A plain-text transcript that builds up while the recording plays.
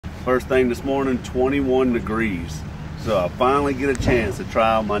First thing this morning, 21 degrees. So I finally get a chance to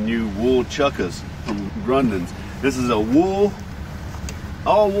try out my new wool chukkas from Grundens. This is a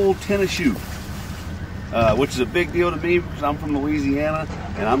all wool tennis shoe, which is a big deal to me because I'm from Louisiana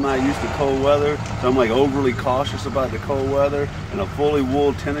and I'm not used to cold weather. So I'm like overly cautious about the cold weather. And a fully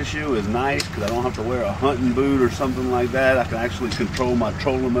wool tennis shoe is nice because I don't have to wear a hunting boot or something like that. I can actually control my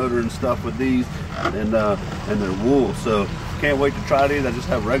trolling motor and stuff with these, and they're wool. So can't wait to try these. I just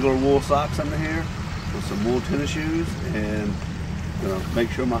have regular wool socks under here with some wool tennis shoes, and make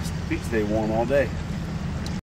sure my feet stay warm all day.